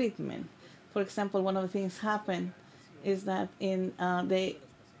right treatment. For example, one of the things happen is that in the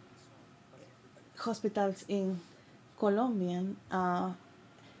hospitals in Colombia,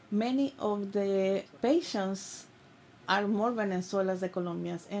 many of the patients are more Venezuelans than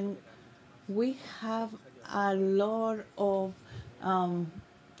Colombians, and we have a lot of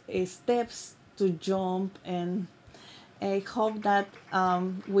steps to jump, and I hope that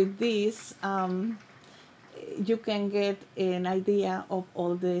with this you can get an idea of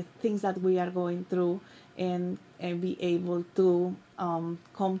all the things that we are going through, and be able to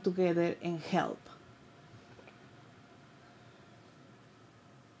come together and help.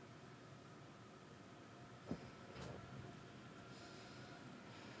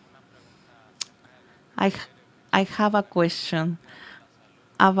 I have a question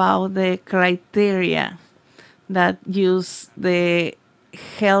about the criteria that use the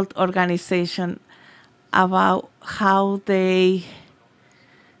health organization about how that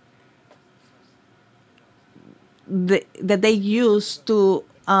they use to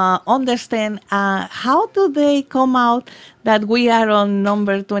understand how do they come out that we are on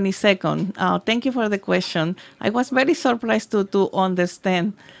number 22nd. Thank you for the question. I was very surprised to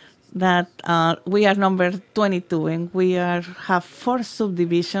understand that we are number 22, and we have 4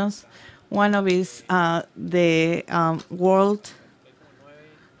 subdivisions. One of is the World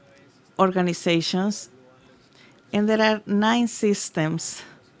organizations, and there are 9 systems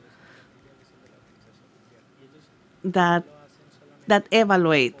that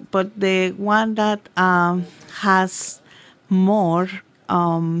evaluate, but the one that has more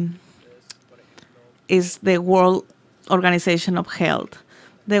is the World Organization of Health.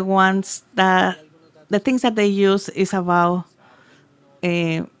 The things that they use is about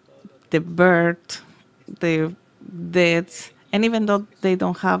the birth, the deaths, and even though they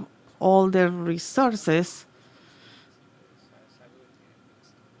don't have all the resources,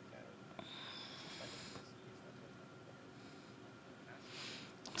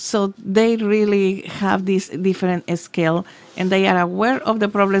 so they really have this different scale, and they are aware of the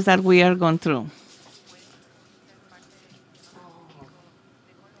problems that we are going through.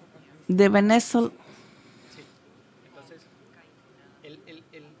 The Venezuelans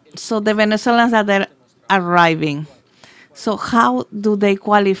that are arriving, so how do they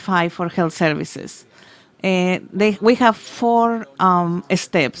qualify for health services? We have 4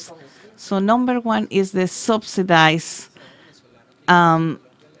 steps. So number 1 is the subsidized.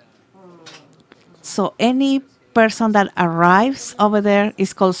 So any person that arrives over there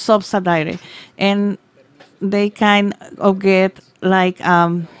is called subsidiary, and they kind of get like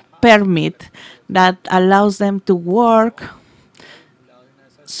permit that allows them to work.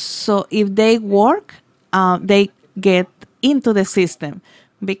 So if they work, they get into the system,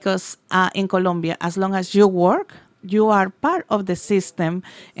 because in Colombia, as long as you work, you are part of the system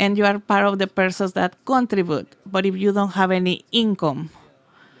and you are part of the persons that contribute. But if you don't have any income,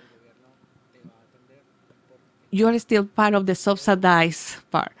 you are still part of the subsidized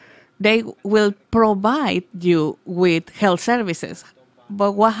part. They will provide you with health services.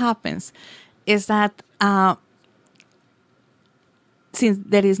 But what happens is that since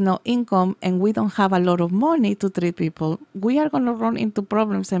there is no income and we don't have a lot of money to treat people, we are going to run into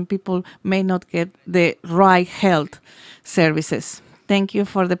problems and people may not get the right health services. Thank you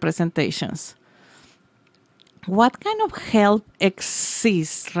for the presentations. What kind of help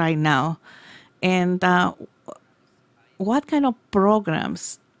exists right now? And what kind of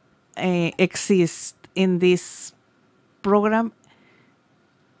programs exist in this program?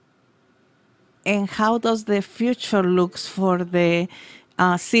 And how does the future looks for the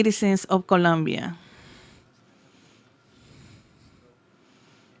citizens of Colombia?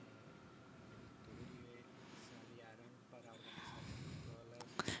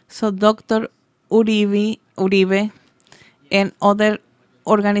 So Dr. Uribe and other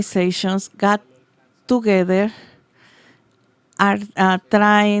organizations got together, are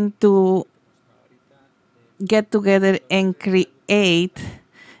trying to get together and create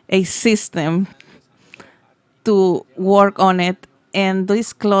a system to work on it. And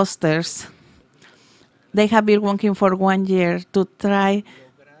these clusters, they have been working for 1 year to try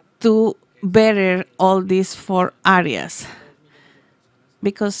to better all these 4 areas.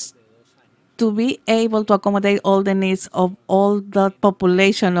 Because to be able to accommodate all the needs of all the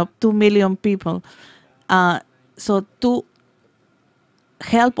population of 2 million people, so to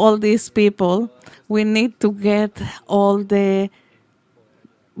help all these people, we need to get all the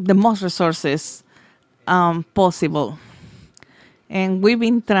most resources possible. And we've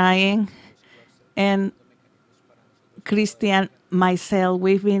been trying, and Christian, myself,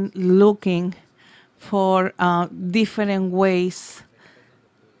 we've been looking for different ways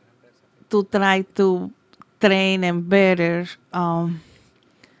to try to train and better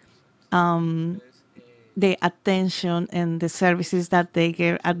the attention and the services that they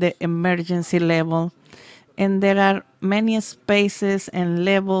get at the emergency level. And there are many spaces and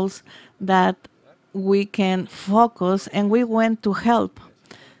levels that we can focus, and we want to help.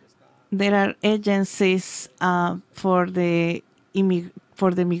 There are agencies for the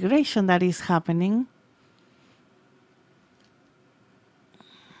migration that is happening.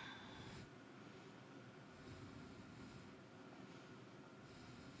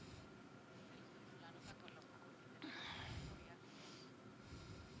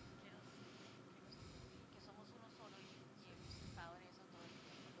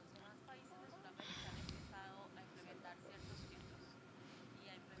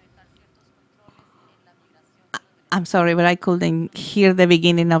 I'm sorry, but I couldn't hear the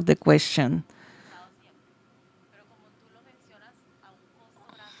beginning of the question.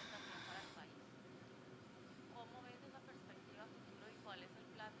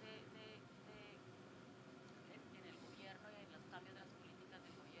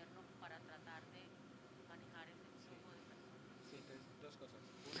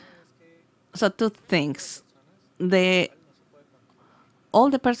 So 2 things. All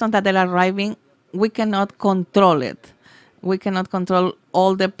the persons that are arriving, we cannot control it. We cannot control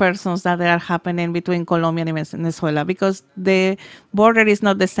all the persons that are happening between Colombia and Venezuela, because the border is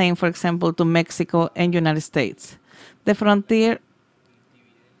not the same, for example, to Mexico and United States. The frontier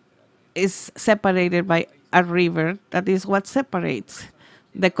is separated by a river. That is what separates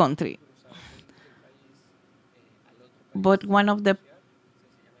the country. But one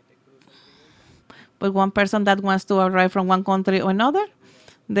person that wants to arrive from one country or another,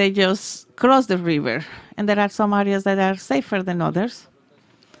 they just cross the river. And there are some areas that are safer than others.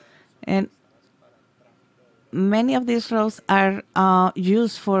 And many of these roads are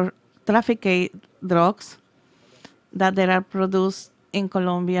used for trafficking drugs that they are produced in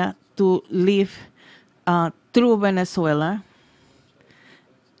Colombia to leave through Venezuela.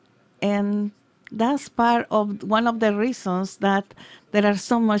 And that's part of one of the reasons that there are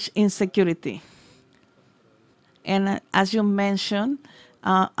so much insecurity. And as you mentioned,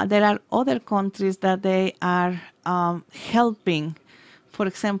 there are other countries that they are helping. For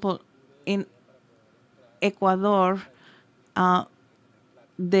example, in Ecuador,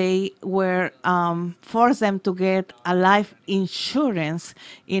 they were forced them to get a life insurance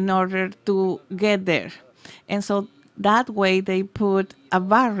in order to get there. And so that way they put a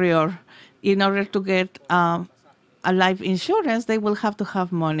barrier. In order to get a life insurance, they will have to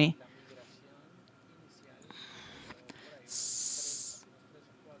have money.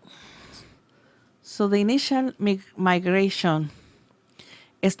 So the initial migration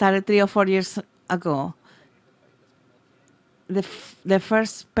started 3 or 4 years ago. The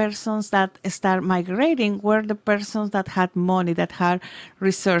first persons that start migrating were the persons that had money, that had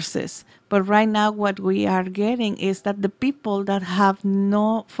resources. But right now what we are getting is that the people that have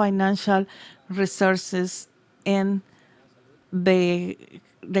no financial resources and they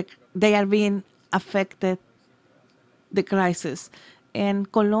are being affected the crisis.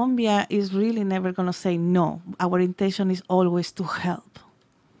 And Colombia is really never going to say no. Our intention is always to help.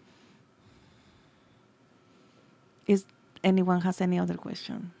 Is anyone has any other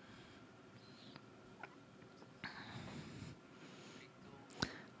question?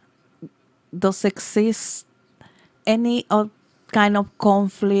 Does exist any kind of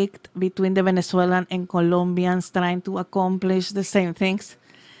conflict between the Venezuelan and Colombians trying to accomplish the same things?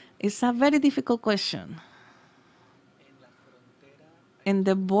 It's a very difficult question. In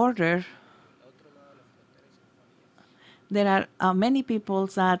the border, there are many people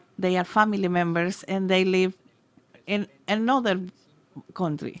that they are family members and they live in another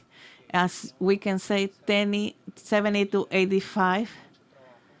country. As we can say, 70 to 85.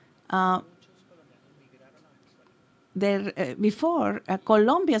 Before,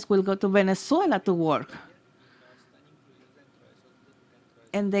 Colombians will go to Venezuela to work.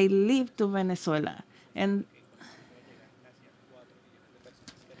 And they leave to Venezuela. And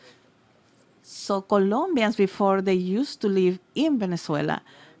so Colombians before, they used to live in Venezuela.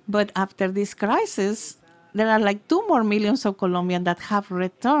 But after this crisis, there are like 2 more millions of Colombians that have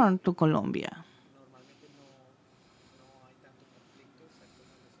returned to Colombia.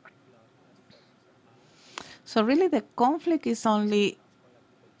 So really the conflict is only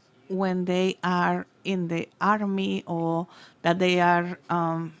when they are in the army or that they are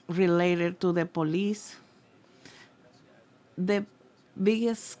related to the police. The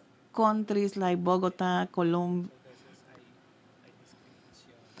biggest countries like Bogotá, Colombia,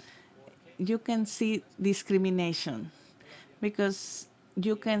 you can see discrimination because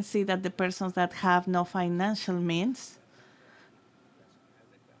you can see that the persons that have no financial means,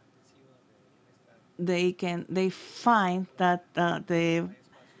 they find that the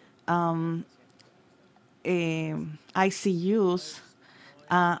ICUs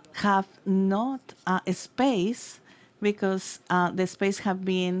have not a space because the space have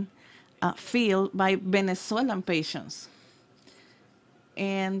been filled by Venezuelan patients.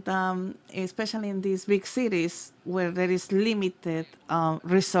 And especially in these big cities where there is limited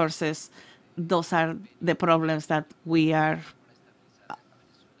resources, those are the problems that we are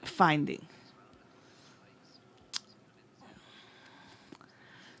finding.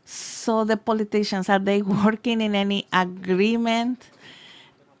 So the politicians, are they working in any agreement?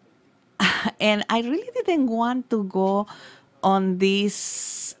 And I really didn't want to go on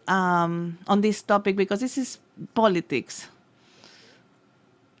this topic because this is politics.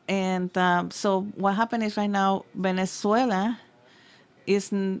 And so what happened is right now, Venezuela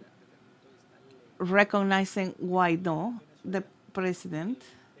is recognizing Guaidó, the president.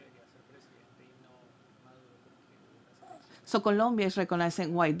 So Colombia is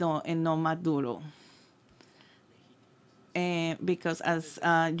recognizing Guaidó and not Maduro. Because as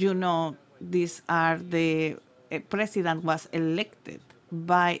you know, these are the president was elected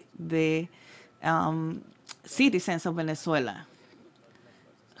by the citizens of Venezuela.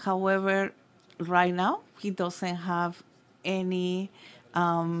 However, right now, he doesn't have any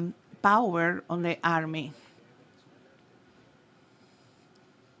power on the army.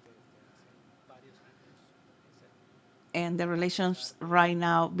 And the relations right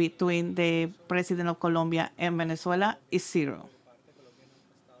now between the president of Colombia and Venezuela is 0.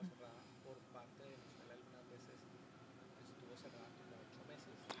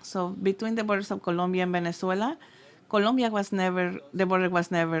 So between the borders of Colombia and Venezuela, the border was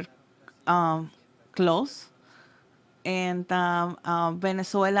never closed, and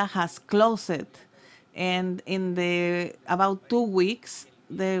Venezuela has closed it. And in about 2 weeks,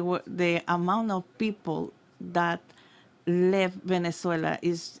 the amount of people that left Venezuela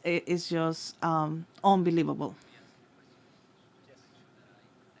is just unbelievable.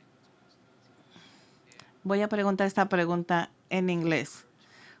 Voy a preguntar esta pregunta en inglés.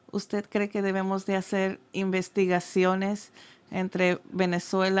 ¿Usted cree que debemos de hacer investigaciones entre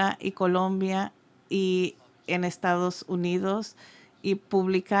Venezuela y Colombia y en Estados Unidos y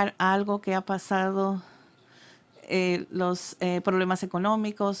publicar algo que ha pasado, los problemas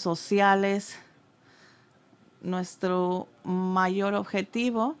económicos, sociales? Nuestro mayor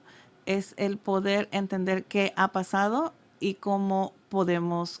objetivo es el poder entender qué ha pasado y cómo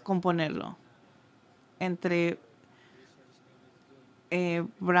podemos componerlo entre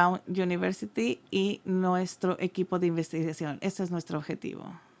Brown University y nuestro equipo de investigación. Ese es nuestro objetivo.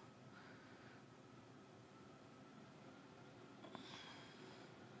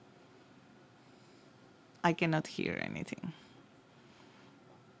 I cannot hear anything.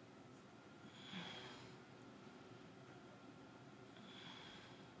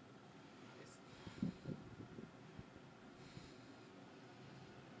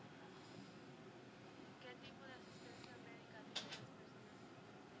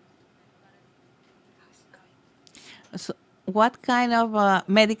 So what kind of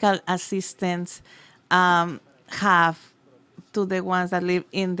medical assistance have to the ones that live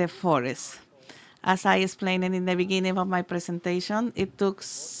in the forest? As I explained in the beginning of my presentation, it took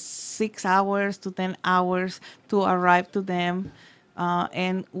 6 hours to 10 hours to arrive to them,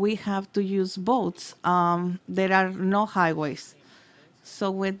 and we have to use boats. There are no highways. So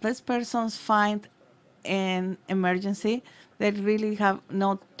when these persons find an emergency, they really have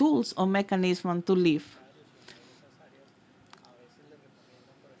no tools or mechanism to live.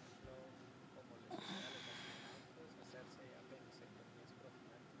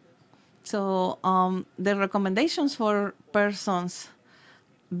 So the recommendations for persons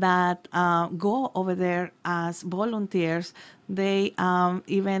that go over there as volunteers, they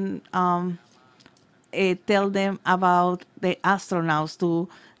even tell them about the astronauts to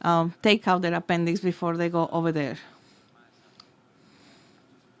take out their appendix before they go over there.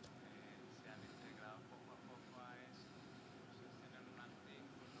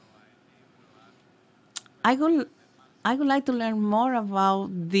 I would like to learn more about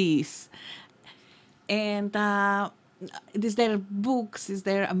this. And is there books? Is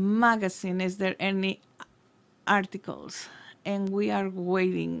there a magazine? Is there any articles? And we are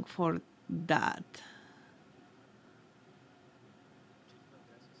waiting for that.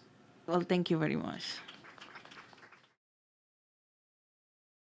 Well, thank you very much.